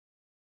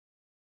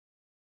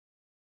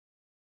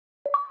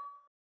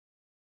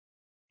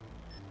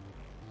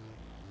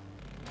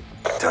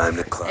Time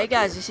to clock. Hey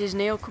guys, this is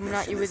Neil coming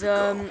at you with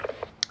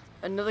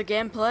another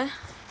gameplay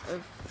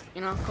of, you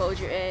know, Call of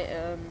Duty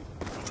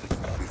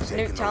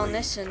Nuketown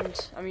this,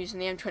 and I'm using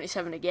the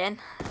M27 again.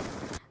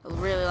 I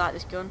really like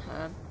this gun.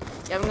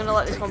 Yeah, I'm gonna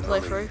let this one play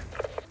through.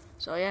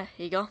 So yeah,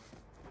 here you go.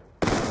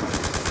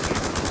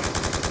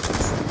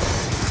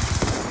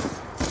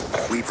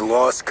 We've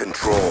lost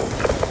control.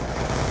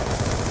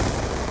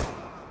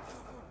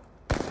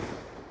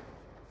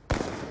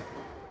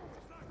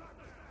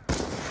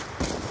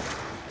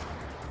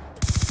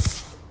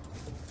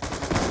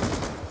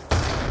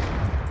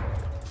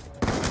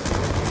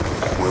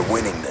 We're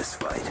winning this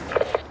fight.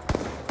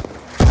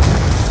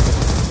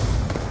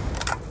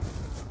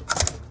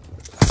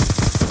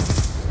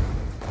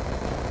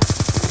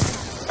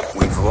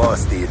 We've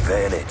lost the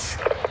advantage.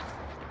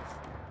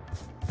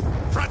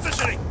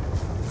 Transitioning!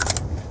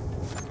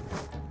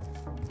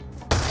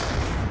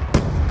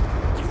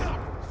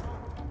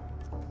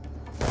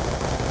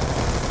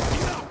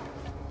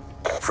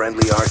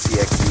 Friendly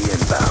RCXD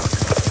inbound.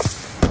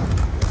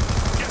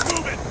 Get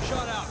moving!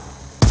 Shot out!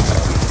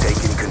 We've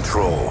taken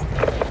control.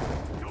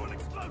 Going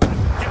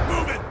explosive! Get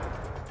moving!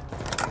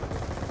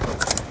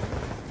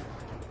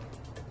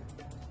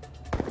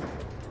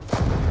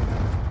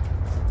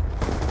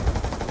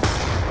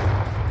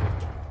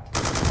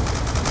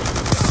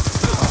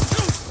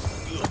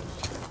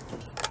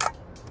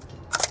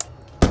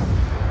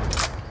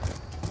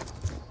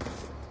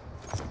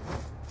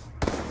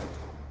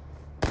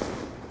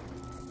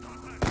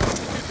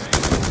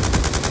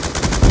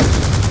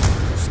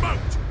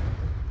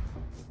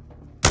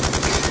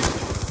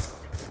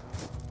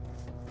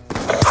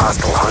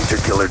 Hostile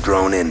hunter-killer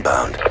drone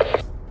inbound.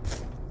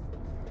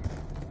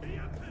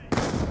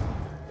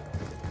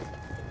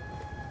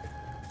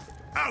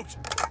 Out!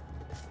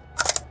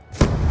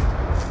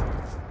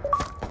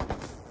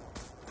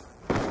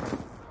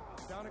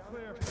 Down and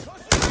clear.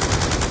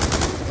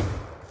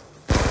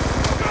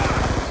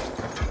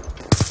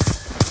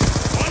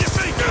 On your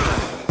feet!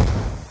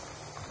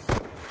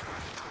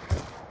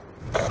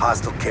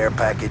 Hostile care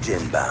package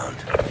inbound.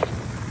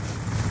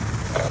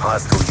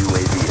 Hostile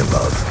UAV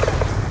above.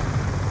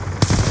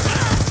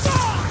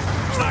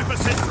 Sniper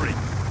sentry!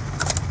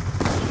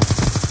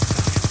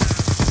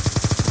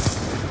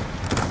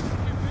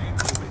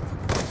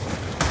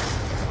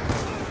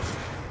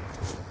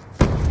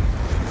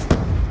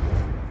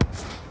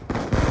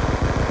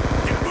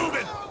 Get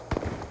moving!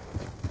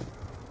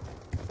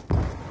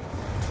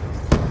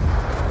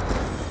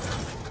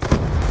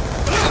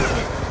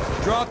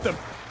 Drop them!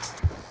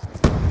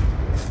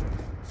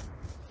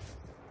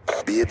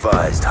 Be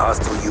advised,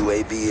 hostile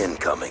UAV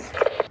incoming.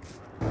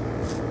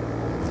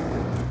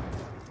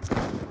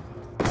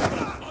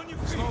 On your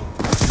feet!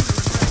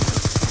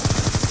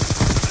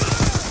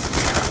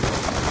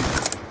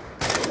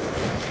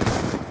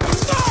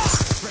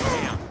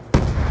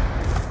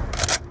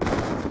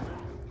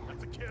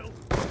 That's a kill.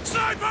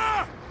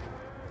 Sniper!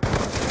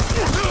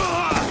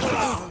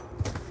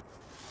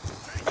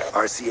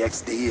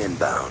 RCXD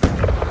inbound.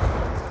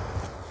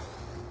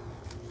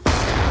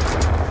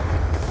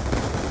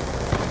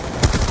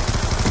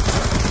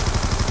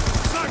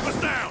 Sniper's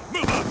down!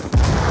 Move up!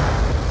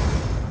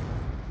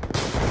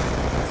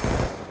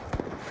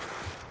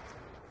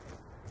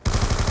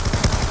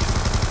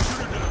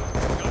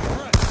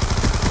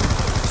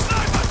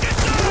 Sniper, get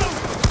down!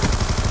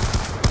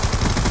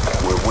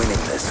 We're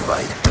winning this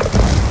fight.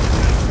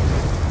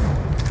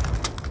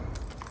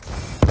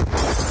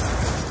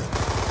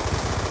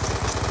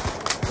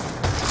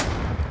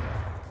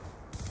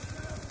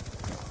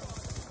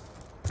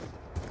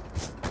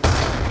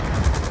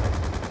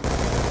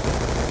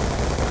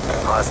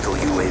 Hostile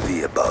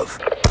UAV above.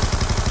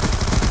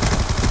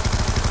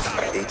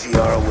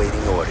 AGR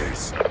awaiting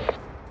orders.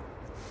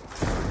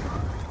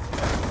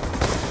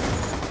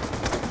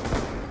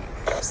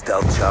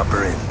 Stealth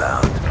chopper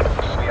inbound.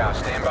 We are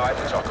standby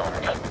for TOC on.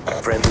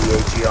 Friendly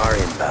AGR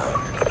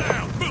inbound.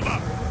 Down! Move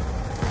up!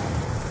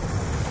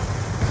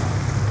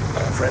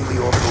 Friendly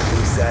orbital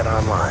VSAT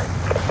online.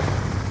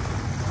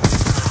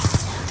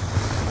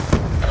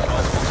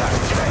 Multiple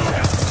targets taken.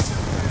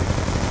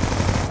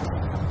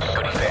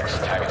 Good effects.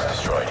 Targets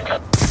destroyed.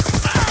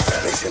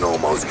 Mission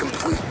almost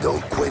complete.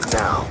 Don't quit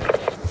now.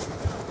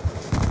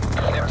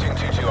 Neptune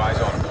 2-2 eyes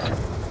on.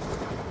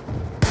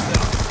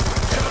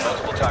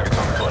 Multiple targets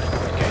on foot.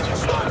 Engaging.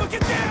 Sniper,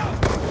 get down!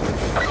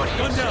 Good hit.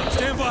 Gun down,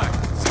 stand by!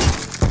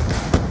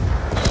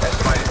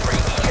 Estimated 3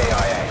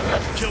 EKIA.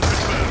 Kill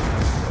confirmed.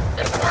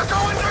 We're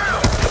going through!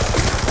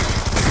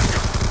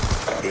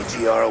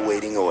 AGR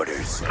awaiting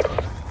orders.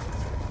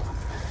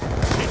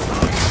 It's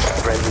hot!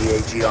 Friendly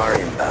AGR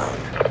inbound.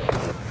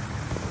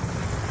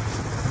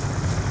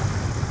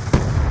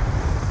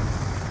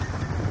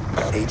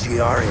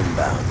 AGR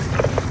inbound.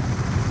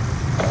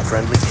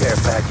 Friendly care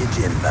package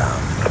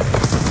inbound.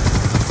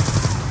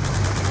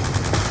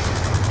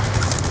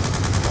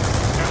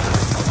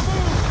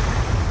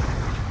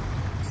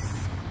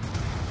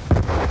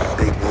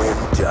 Big win,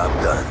 job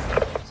done.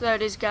 So there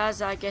it is,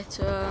 guys. I get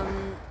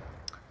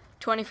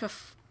 20 for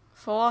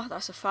 4.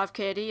 That's a 5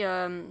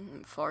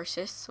 KD, 4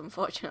 assists,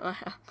 unfortunately.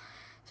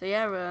 So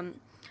yeah,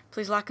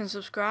 please like and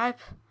subscribe,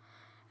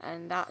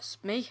 and that's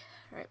me.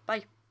 Right,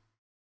 bye.